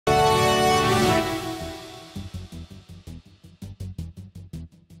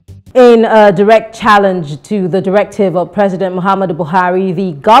In a direct challenge to the directive of President Muhammadu Buhari,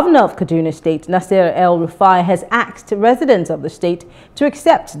 the Governor of Kaduna State, Nasir El-Rufai, has asked residents of the state to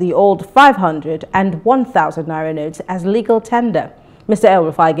accept the old 500 and 1,000 Naira notes as legal tender. Mr.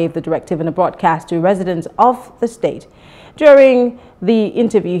 El-Rufai gave the directive in a broadcast to residents of the state. During the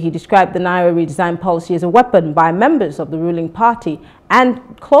interview, he described the Naira redesign policy as a weapon by members of the ruling party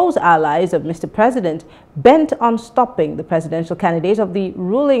and close allies of Mr. President, bent on stopping the presidential candidate of the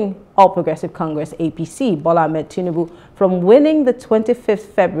ruling All Progressive Congress APC, Bola Tinubu, from winning the 25th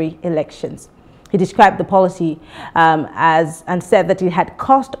February elections. He described the policy and said that it had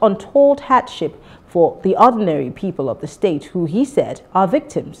caused untold hardship for the ordinary people of the state, who he said are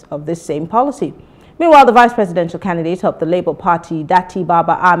victims of this same policy. Meanwhile, the vice presidential candidate of the Labour Party, Datti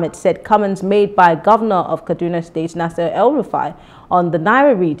Baba-Ahmed, said comments made by Governor of Kaduna State, Nasir El-Rufai, on the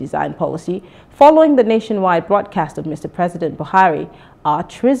Naira redesign policy following the nationwide broadcast of Mr. President Buhari are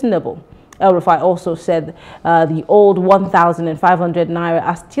treasonable. El-Rufai also said the old 1,500 Naira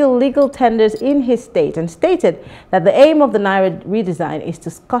are still legal tenders in his state and stated that the aim of the Naira redesign is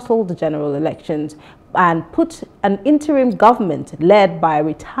to scuttle the general elections and put an interim government led by a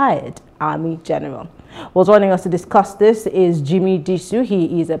retired Army General. Well, joining us to discuss this is Jimmy Disu.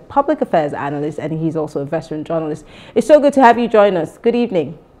 He is a public affairs analyst and he's also a veteran journalist. It's so good to have you join us. Good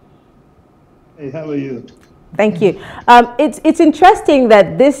evening. Hey, how are you? Thank you. It's interesting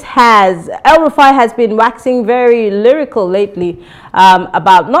that El-Rufai has been waxing very lyrical lately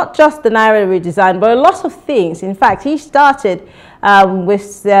about not just the Naira redesign, but a lot of things. In fact, he started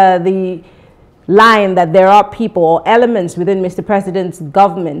with the line that there are people or elements within Mr. President's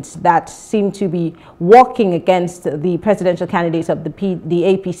government that seem to be walking against the presidential candidates of the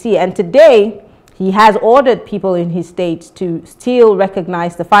APC. And today, he has ordered people in his state to still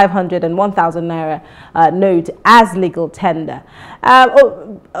recognize the 500 and 1,000 Naira note as legal tender.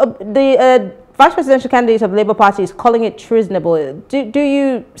 The vice presidential candidate of the Labour Party is calling it treasonable. Do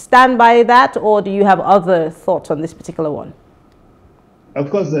you stand by that, or do you have other thoughts on this particular one? Of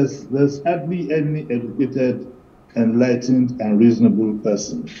course, there's hardly any educated, enlightened, and reasonable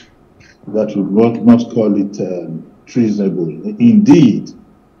person that would not call it treasonable. Indeed,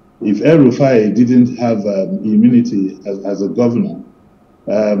 if El-Rufai didn't have immunity as a governor,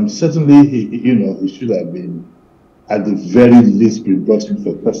 certainly he should have been, at the very least, been brought in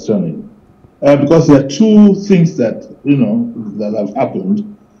for questioning. Because there are two things that that have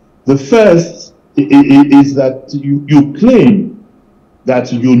happened. The first is that you claim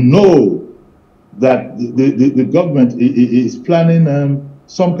that you know that the government is planning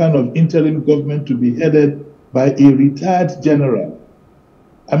some kind of interim government to be headed by a retired general.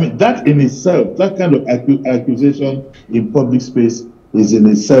 I mean, that in itself, that kind of accusation in public space is in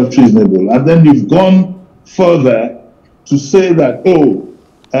itself treasonable. And then you've gone further to say that,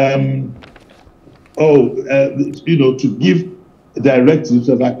 to give directives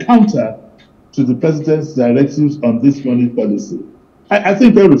that are counter to the president's directives on this money policy. I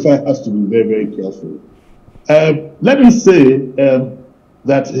think El-Rufai has to be very, very careful. Let me say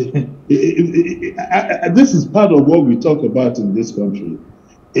that this is part of what we talk about in this country.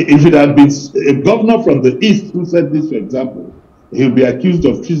 If it had been a governor from the East who said this, for example, he'll be accused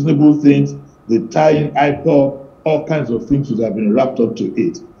of treasonable things, the tying IPOB, all kinds of things would have been wrapped up to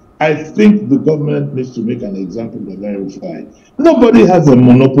it. I think the government needs to make an example of El-Rufai. Nobody has a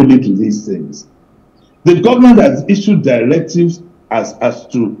monopoly to these things. The government has issued directives as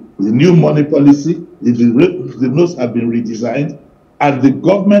to the new money policy. The notes have been redesigned, and the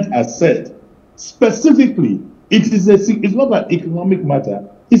government has said specifically it's not an economic matter,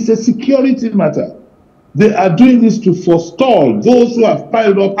 it's a security matter. They are doing this to forestall those who have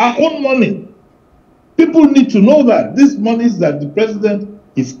piled up our own money. People need to know that this money that the president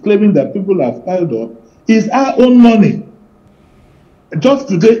is claiming that people have piled up is our own money. Just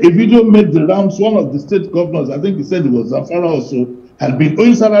today, a video made the rounds. One of the state governors, I think he said it was Zamfara also, had been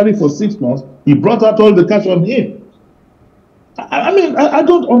owing salary for 6 months. He brought out all the cash on him. I mean, I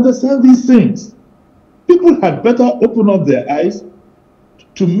don't understand these things. People had better open up their eyes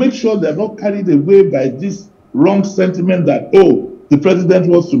to make sure they're not carried away by this wrong sentiment that, the president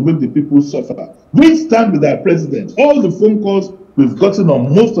wants to make the people suffer. We stand with our president. All the phone calls we've gotten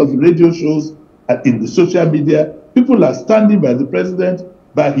on most of the radio shows and in the social media, people are standing by the president,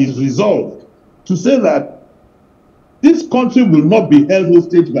 by his resolve to say that this country will not be held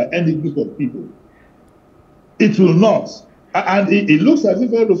hostage by any group of people. It will not. And it looks as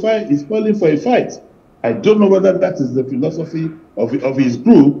if El-Rufai is calling for a fight. I don't know whether that is the philosophy of his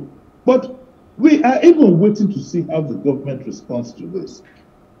group, but we are even waiting to see how the government responds to this.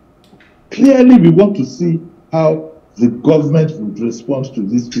 Clearly, we want to see how the government would respond to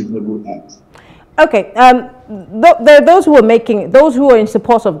this treasonable act. Okay, those who are in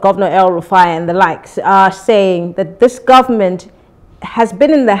support of Governor El-Rufai and the likes are saying that this government has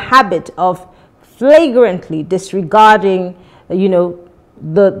been in the habit of flagrantly disregarding,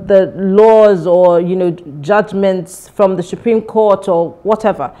 the laws or, judgments from the Supreme Court or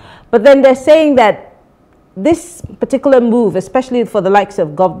whatever. But then they're saying that this particular move, especially for the likes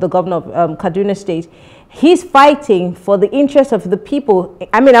of the governor of Kaduna State, he's fighting for the interest of the people.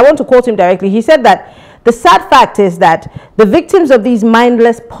 I mean, I want to quote him directly. He said that the sad fact is that the victims of these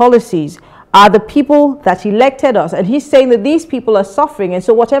mindless policies are the people that elected us. And he's saying that these people are suffering. And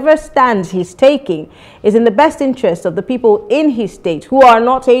so whatever stands he's taking is in the best interest of the people in his state who are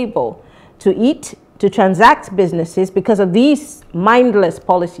not able to eat, to transact businesses because of these mindless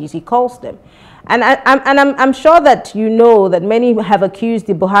policies, he calls them. And I'm sure that you know that many have accused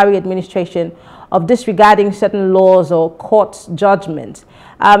the Buhari administration of disregarding certain laws or court judgments.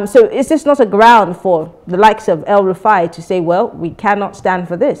 So is this not a ground for the likes of El-Rufai to say, well, we cannot stand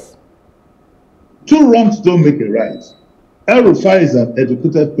for this? Two wrongs don't make a right. El-Rufai is an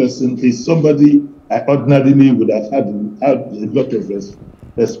educated person. He's somebody I ordinarily would have had a lot of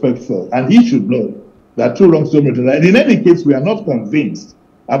respect for. And he should know that two wrongs don't make a right. In any case, we are not convinced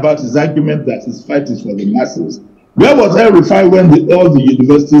about his argument that his fight is for the masses. Where was El-Rufai when all the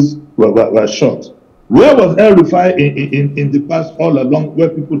universities were shut? Where was El-Rufai in the past all along where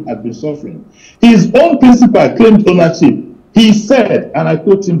people had been suffering? His own principal claimed ownership. He said, and I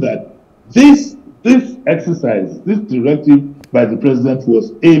quote him, that this exercise, this directive by the president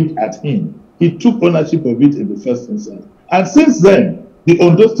was aimed at him. He took ownership of it in the first instance. And since then, the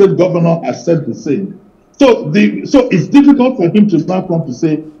Ondo State governor has said the same. So it's difficult for him to now come to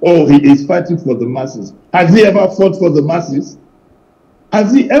say, oh, he is fighting for the masses. Has he ever fought for the masses?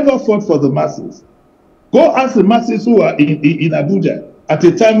 Has he ever fought for the masses? Go ask the masses who are in Abuja at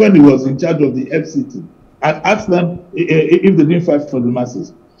a time when he was in charge of the FCT and ask them if they didn't fight for the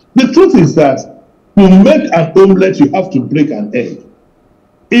masses. The truth is that to make an omelette, you have to break an egg.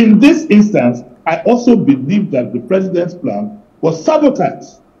 In this instance, I also believe that the president's plan was sabotage.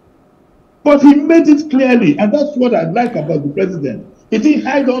 But he made it clearly, and that's what I like about the president. He didn't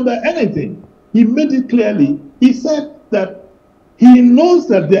hide under anything. He made it clearly. He said that he knows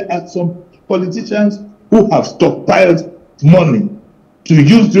that there are some politicians who have stockpiled money to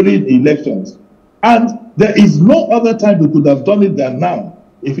use during elections. And there is no other time we could have done it than now.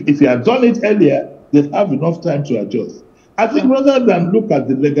 If he had done it earlier, they'd have enough time to adjust. I think rather than look at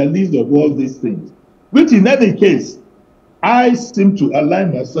the legalese of all these things, which in any case, I seem to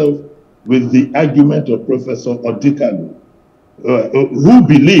align myself with the argument of Professor Odikalu, who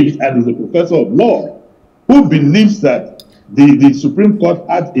believes, and is a professor of law, who believes that the Supreme Court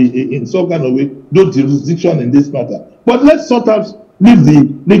had in some kind of way no jurisdiction in this matter. But let's sort of leave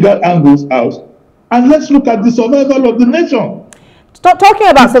the legal angles out and let's look at the survival of the nation. Stop talking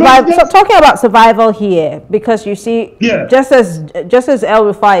about survival. Stop talking about survival here, because you see, yeah, just as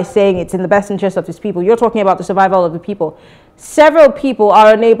El-Rufai is saying it's in the best interest of his people, you're talking about the survival of the people. Several people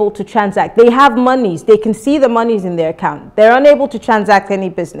are unable to transact. They have monies. They can see the monies in their account. They're unable to transact any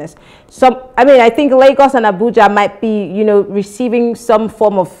business. I think Lagos and Abuja might be, receiving some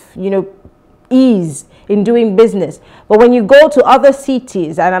form of, ease in doing business. But when you go to other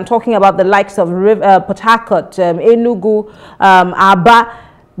cities, and I'm talking about the likes of Port Harcourt, Enugu, Aba,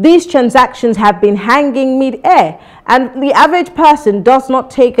 these transactions have been hanging mid-air. And the average person does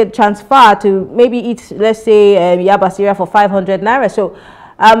not take a transfer to maybe eat, let's say, Yabasira for 500 Naira. So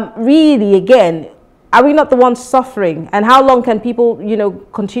really, again, are we not the ones suffering? And how long can people,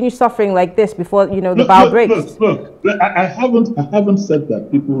 continue suffering like this before, the bow breaks? Look, I haven't said that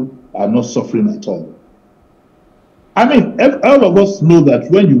people are not suffering at all. I mean, all of us know that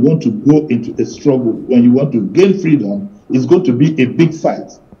when you want to go into a struggle, when you want to gain freedom, it's going to be a big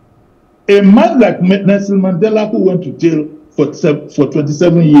fight. A man like Nelson Mandela, who went to jail for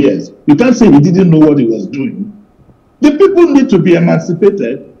 27 years, you can't say he didn't know what he was doing. The people need to be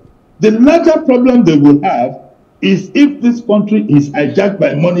emancipated. The larger problem they will have is if this country is hijacked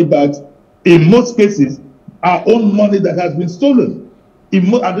by money bags, in most cases, our own money that has been stolen. I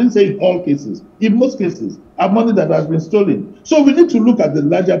didn't say in all cases. In most cases, our money that has been stolen. So we need to look at the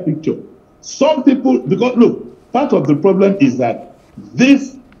larger picture. Some people, because look, part of the problem is that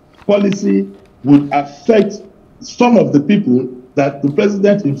this policy would affect some of the people that the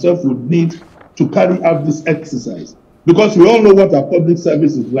president himself would need to carry out this exercise. Because we all know what our public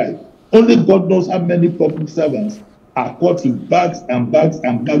service is like. Only God knows how many public servants are caught with bags and bags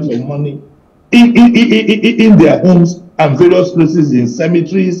and bags of money in their homes and various places, in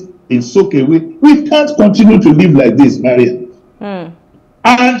cemeteries, in soak away. We can't continue to live like this, Maria.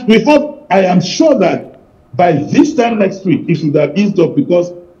 And we hope, I am sure that by this time next week, it should have eased up,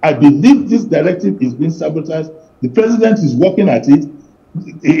 because I believe this directive is being sabotaged. The president is working at it.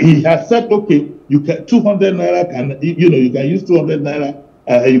 He has said, okay, you can 200 naira can, you can use 200 naira.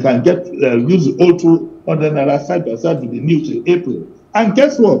 You can get use the old 200 naira side by side with the new till April. And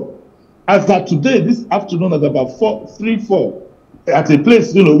guess what? As of today, this afternoon, at about 4, at a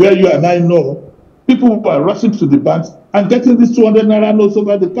place where you and I know, people who are rushing to the banks and getting these 200 naira notes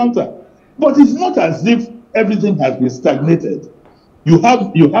over the counter. But it's not as if everything has been stagnated. You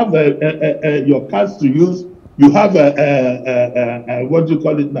have your cards to use. You have what do you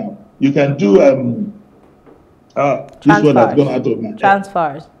call it now? You can do this one has gone out of my head.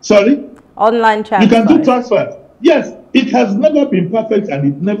 Transfers. Sorry? Online transfers. You can do transfers. Yes, it has never been perfect, and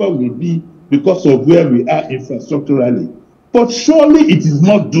it never will be, because of where we are infrastructurally. But surely it is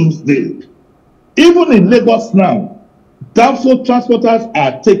not doomsday. Even in Lagos now, doubtful transporters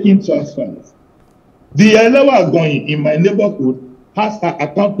are taking transfers. The Elewa going in my neighborhood has her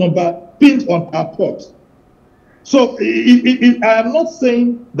account number pinned on her port. So I am not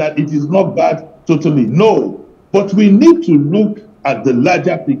saying that it is not bad totally, no. But we need to look at the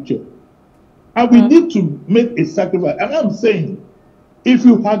larger picture. And we need to make a sacrifice. And I'm saying, if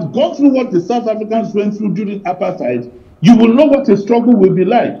you had gone through what the South Africans went through during apartheid, you will know what a struggle will be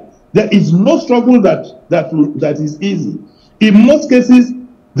like. There is no struggle that is easy. In most cases,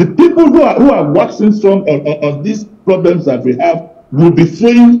 the people who are waxing strong on these problems that we have will be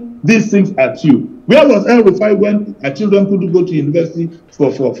throwing these things at you. Where was El-Rufai when our children couldn't go to university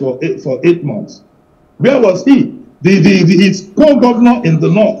for 8 months? Where was he? His co-governor in the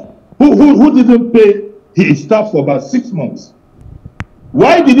north, who didn't pay his staff for about 6 months.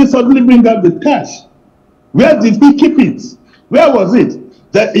 Why did he suddenly bring out the cash? Where did he keep it? Where was it?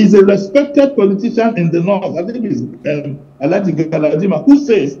 There is a respected politician in the north, I think it's Alhaji Galadima, who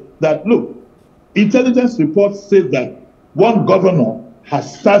says that, look, intelligence reports say that one governor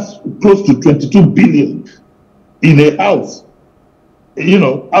has stashed close to 22 billion in a house,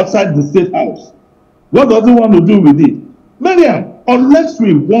 outside the state house. What does he want to do with it? Miriam, unless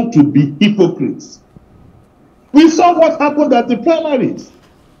we want to be hypocrites, we saw what happened at the primaries.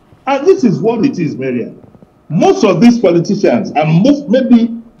 And this is what it is, Miriam. Most of these politicians, and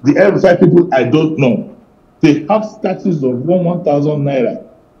maybe the El-Rufai people, I don't know, they have statues of 1,000 naira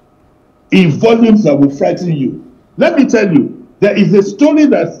in volumes that will frighten you. Let me tell you, there is a story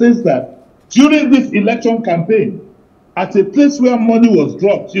that says that during this election campaign, at a place where money was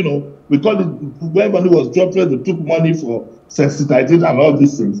dropped, we call it where money was dropped, where they took money for sensitization and all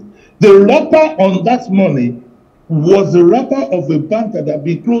these things. The wrapper on that money was the wrapper of a bank that had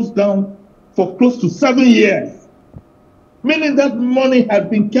been closed down for close to 7 years, meaning that money had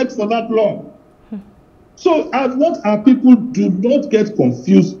been kept for that long. So I want our people do not get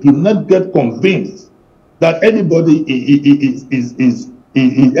confused, do not get convinced that anybody is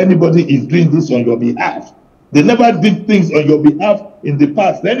doing this on your behalf. They never did things on your behalf in the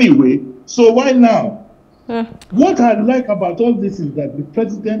past anyway, so why now? What I like about all this is that the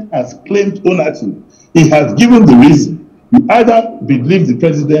president has claimed ownership. He has given the reason. You either believe the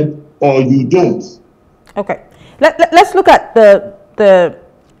president or you don't. Okay. Let's look at the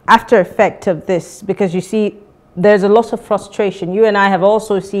after effect of this, because you see there's a lot of frustration. You and I have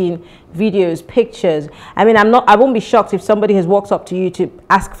also seen videos, pictures. I mean, I won't be shocked if somebody has walked up to you to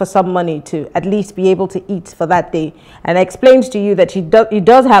ask for some money to at least be able to eat for that day, and explains to you that he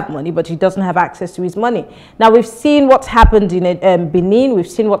does have money, but he doesn't have access to his money. Now, we've seen what's happened in Benin. We've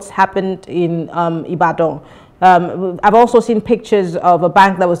seen what's happened in Ibadan. I've also seen pictures of a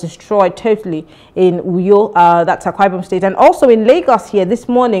bank that was destroyed totally in Uyo, that's Akwa Ibom State, and also in Lagos here this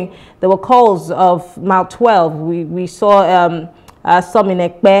morning. There were calls of Mile 12. We saw some in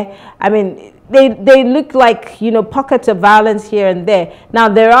Ekpe. I mean, they look like pockets of violence here and there. Now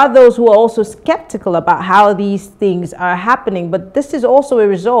there are those who are also skeptical about how these things are happening, but this is also a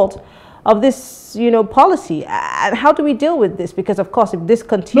result of this policy. And how do we deal with this? Because of course, if this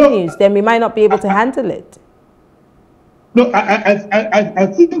continues, then we might not be able to handle it. No, I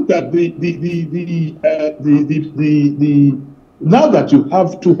think that now that you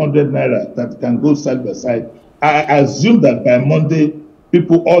have 200 naira that can go side by side, I assume that by Monday,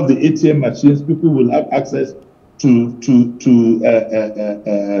 all the ATM machines, people will have access to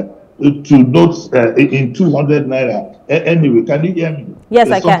notes in 200 naira. Anyway, can you hear me? Yes,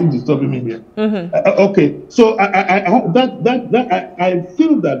 I can. Something disturbing me here. Okay, so I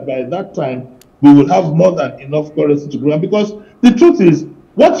feel that by that time, we will have more than enough currency to grow. Because the truth is,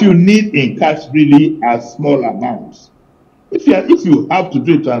 what you need in cash really are small amounts. If you have to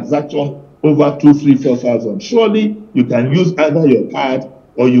do a transaction over 2, 3, 4,000, surely you can use either your card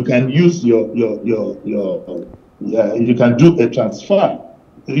or you can use you can do a transfer,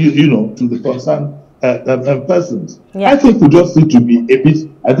 to the concerned persons. Yeah. I think we just need to be a bit.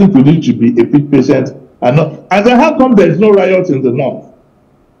 I think we need to be a bit patient and not. And then how come there is no riot in the north?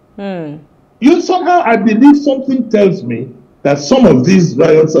 Somehow I believe something tells me that some of these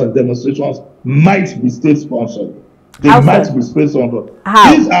riots and demonstrations might be state sponsored. They might be state sponsored.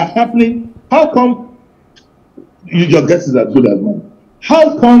 These are happening. How come? Your guess is as good as mine.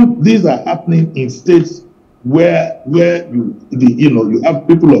 How come these are happening in states where you have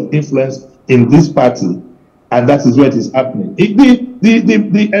people of influence in this party, and that is where it is happening?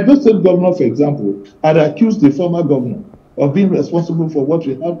 The Edo State governor, for example, had accused the former governor of being responsible for what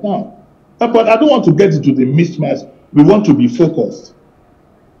we have now. But I don't want to get into the mismatch. We want to be focused.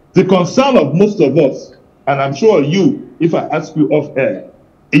 The concern of most of us, and I'm sure you, if I ask you off air,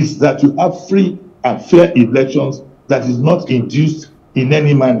 is that you have free and fair elections that is not induced in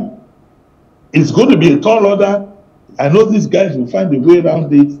any manner. It's going to be a tall order. I know these guys will find a way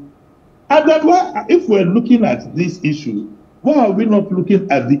around it. And then if we're looking at this issue, why are we not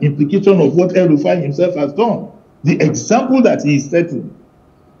looking at the implication of what El-Rufai himself has done? The example that he is setting.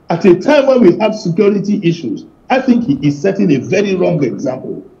 At a time when we have security issues, I think he is setting a very wrong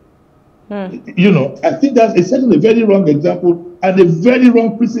example. I think that's setting a very wrong example and a very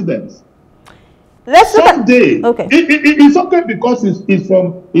wrong precedent. Someday, it's okay because it's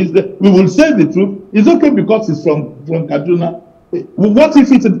from. We will say the truth. It's okay because it's from Kaduna. What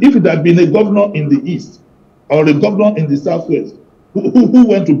if it had been a governor in the east or a governor in the southwest who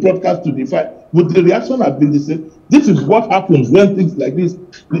went to broadcast to defy? Would the reaction have been the same? This is what happens when things like this.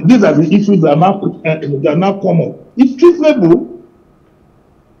 These are the issues that are now come up. It's treasonable.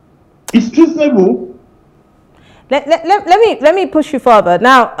 It's treasonable. Let me push you further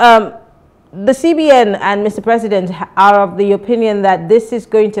now. The CBN and Mr. President are of the opinion that this is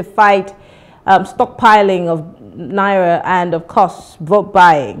going to fight stockpiling of Naira and, of course, vote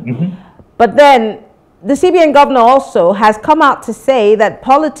buying. But then the CBN governor also has come out to say that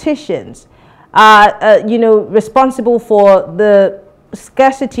politicians are, responsible for the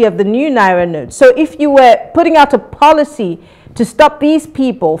scarcity of the new Naira note. So if you were putting out a policy to stop these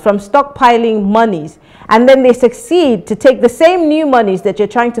people from stockpiling monies, and then they succeed to take the same new monies that you're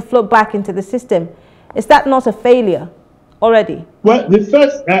trying to float back into the system, is that not a failure already? Well,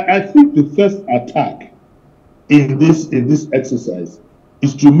 I think the first attack in this exercise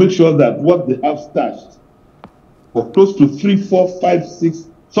is to make sure that what they have stashed for close to 3, 4, 5, 6,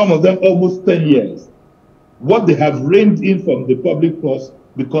 some of them almost 10 years, what they have reined in from the public purse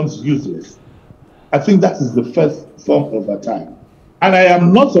becomes useless. I think that is the first form of attack. And I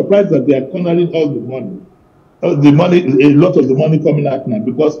am not surprised that they are cornering all the money, a lot of the money coming out now,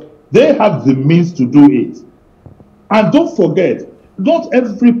 because they have the means to do it. And don't forget, not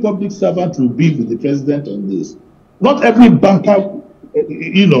every public servant will be with the president on this. Not every banker,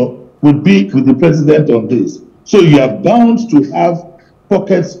 will be with the president on this. So you are bound to have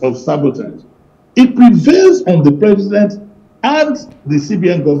pockets of sabotage. It prevails on the president and the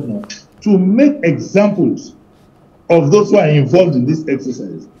CBN governor to make examples of those who are involved in this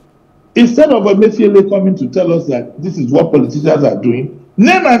exercise. Instead of Emefiele coming to tell us that this is what politicians are doing,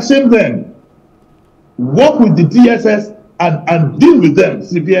 name and shame them. Work with the DSS and deal with them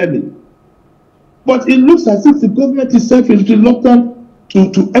severely. But it looks as if the government itself is reluctant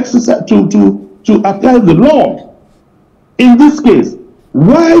to exercise, to apply the law. In this case,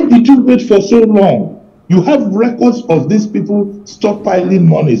 why did you wait for so long? You have records of these people stockpiling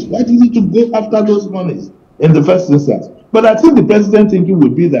monies. Why did you go after those monies in the first instance? But I think the president thinking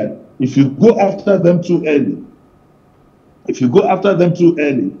would be that if you go after them too early,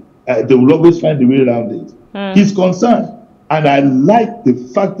 they will always find a way around it. His concern, and I like the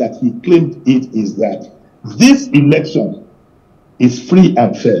fact that he claimed it, is that this election is free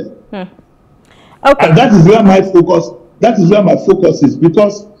and fair. Okay. And that is where my focus is,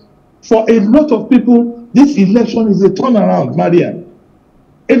 because for a lot of people, this election is a turnaround, Mariam.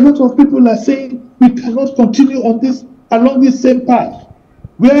 A lot of people are saying we cannot continue along this same path,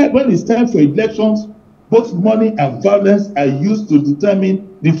 where when it's time for elections, both money and violence are used to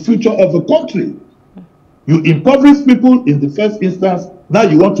determine the future of a country. You impoverish people in the first instance, now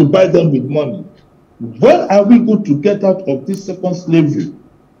you want to buy them with money. When are we going to get out of this second slavery?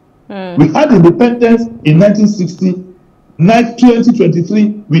 We had independence in 1960.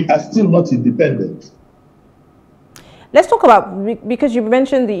 2023, we are still not independent. Let's talk about, because you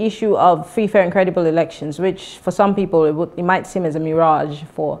mentioned the issue of free, fair and credible elections, which for some people it might seem as a mirage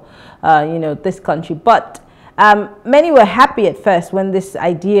for this country. But Many were happy at first when this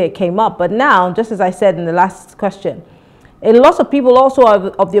idea came up, but now, just as I said in the last question, a lot of people also are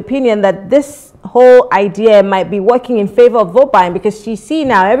of the opinion that this whole idea might be working in favor of vote buying, because you see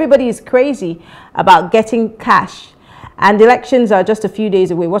now everybody is crazy about getting cash. And elections are just a few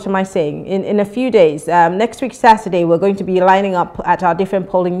days away. What am I saying? In a few days, next week, Saturday, we're going to be lining up at our different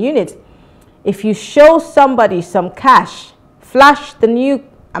polling units. If you show somebody some cash, flash the new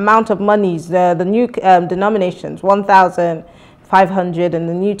amount of monies, the new denominations, 1,500 and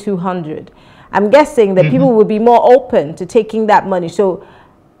the new 200, I'm guessing that people will be more open to taking that money. So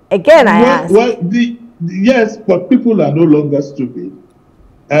again, I ask. Well, yes, but people are no longer stupid.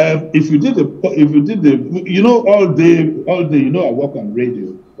 If you did you know, all day, you know, I work on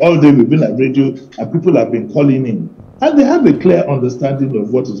radio. All day we've been at radio, and people have been calling in, and they have a clear understanding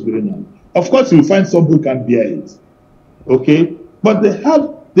of what is going on. Of course, you find some who can't bear it, okay, but they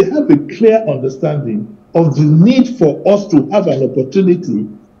have a clear understanding of the need for us to have an opportunity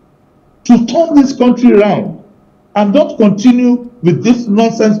to turn this country around and not continue with this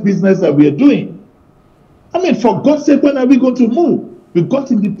nonsense business that we are doing. I mean, for God's sake, when are we going to move? We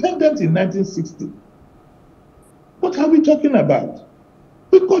got independent in 1960. What are we talking about?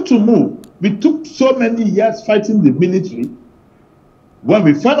 We got to move. We took so many years fighting the military. When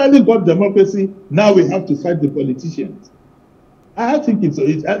we finally got democracy, now we have to fight the politicians. I think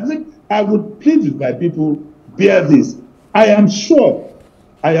I would plead with my people, bear this. I am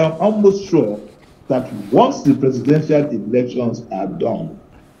almost sure that once the presidential elections are done,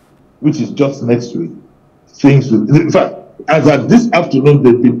 which is just next week, things will, in fact, as at this afternoon,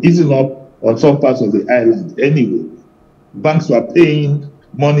 they've been easing up on some parts of the island anyway. Banks were paying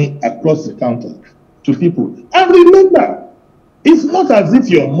money across the counter to people. And remember, it's not as if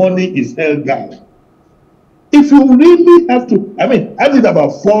your money is held down. If you really have to, I mean, I did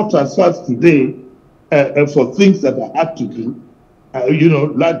about 4 transfers today for things that I had to do,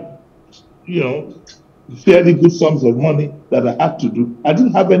 fairly good sums of money that I had to do. I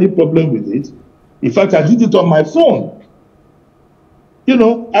didn't have any problem with it. In fact, I did it on my phone. You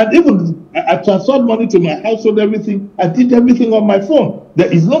know, and even I transferred money to my household, everything. I did everything on my phone.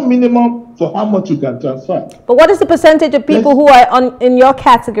 There is no minimum for how much you can transfer. But what is the percentage of people who are in your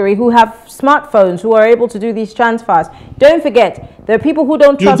category who have smartphones who are able to do these transfers? Don't forget, there are people who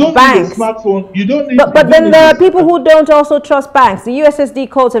don't trust banks. Need a smartphone. You don't need. But then there are people who don't also trust banks. The USSD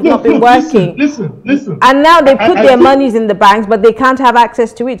codes have not been working. Listen. And now they put their monies in the banks, but they can't have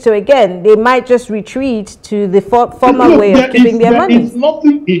access to it. So again, they might just retreat to the former way of keeping their money.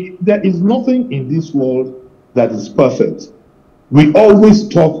 There is nothing in this world that is perfect. We always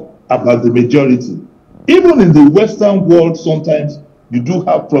talk about the majority. Even in the Western world, sometimes you do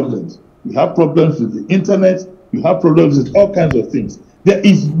have problems. You have problems with the internet. You have problems with all kinds of things. There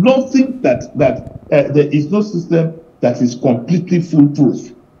is nothing there is no system that is completely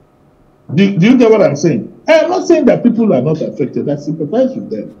foolproof. Do you get what I'm saying? I am not saying that people are not affected. I sympathize with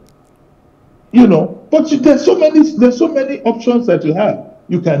them. You know, but there's so many options that you have.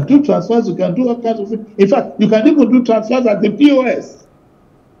 You can do transfers. You can do all kinds of things. In fact, you can even do transfers at the POS.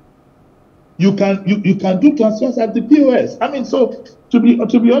 You can do transfers at the POS. I mean, so to be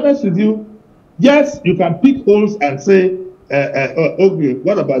honest with you, yes, you can pick holes and say, okay,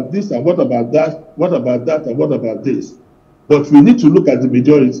 what about this and what about that? What about that and what about this? But we need to look at the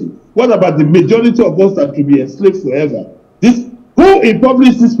majority. What about the majority of us that will be enslaved forever? Who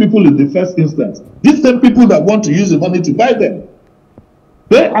impoverished these people in the first instance? These same people that want to use the money to buy them.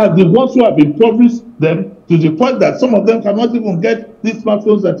 They are the ones who have impoverished them to the point that some of them cannot even get these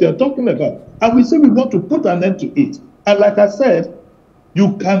smartphones that you're talking about. And we say we want to put an end to it. And like I said,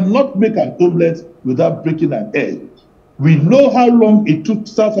 you cannot make an omelette without breaking an egg. We know how long it took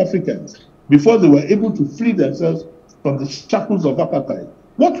South Africans before they were able to free themselves from the shackles of apartheid.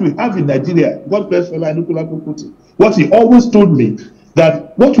 What we have in Nigeria, God bless Fela Anikulapo Kuti, what he always told me,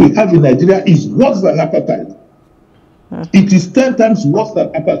 that what we have in Nigeria is worse than apartheid. It is 10 times worse than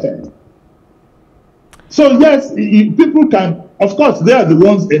apartheid. So yes, people can, of course, they are the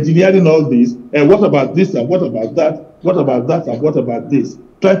ones engineering all this. And what about this and what about that? What about that and what about this?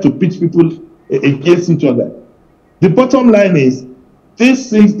 Trying to pitch people against each other. The bottom line is, this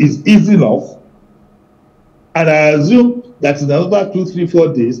thing is easy enough. And I assume that in another 2, 3,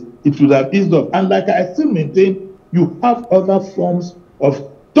 4 days, it will have eased up. And like I still maintain, you have other forms of,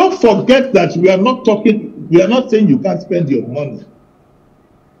 don't forget that we are not saying you can't spend your money.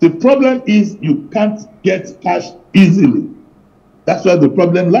 The problem is you can't get cash easily. That's where the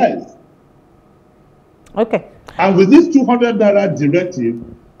problem lies. Okay. And with this 200 Naira directive,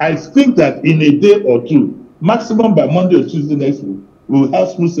 I think that in a day or two, maximum by Monday or Tuesday next week, we will have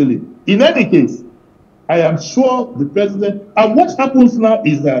smooth sailing. In any case, I am sure the president, and what happens now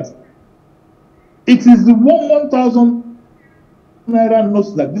is that it is the 1,000 Naira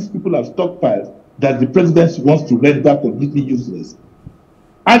notes that these people have stockpiled that the president wants to render completely useless.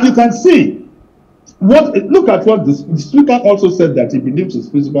 And you can see, look at what the speaker also said, that he believes his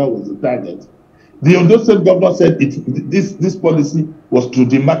principal was the target. The Ondo State governor said this policy was to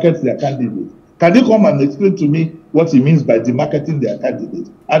demarket their candidate. Can you come and explain to me what he means by demarketing their candidate?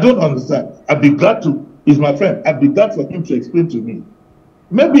 I don't understand. I'd be glad to, he's my friend, I'd be glad for him to explain to me.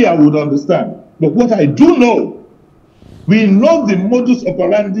 Maybe I would understand. But what I do know, we know the modus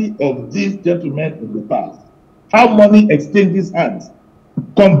operandi of these gentlemen in the past. How money exchanges hands,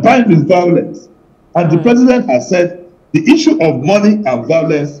 combined with violence. And the president has said the issue of money and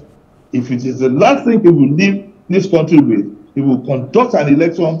violence, if it is the last thing he will leave this country with, he will conduct an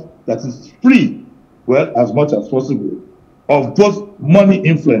election that is free, well, as much as possible, of both money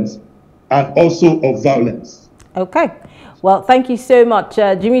influence and also of violence. Okay. Well, thank you so much.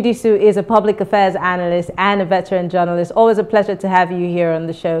 Jimmy Disu is a public affairs analyst and a veteran journalist. Always a pleasure to have you here on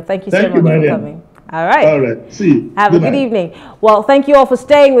the show. Thank you so much for coming. All right. All right. See you. Have a good evening. Well, thank you all for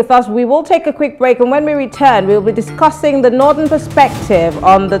staying with us. We will take a quick break, and when we return, we'll be discussing the Northern perspective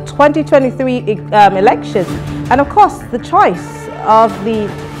on the 2023 elections and, of course, the choice of the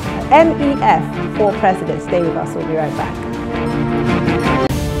NEF for president. Stay with us. We'll be right back.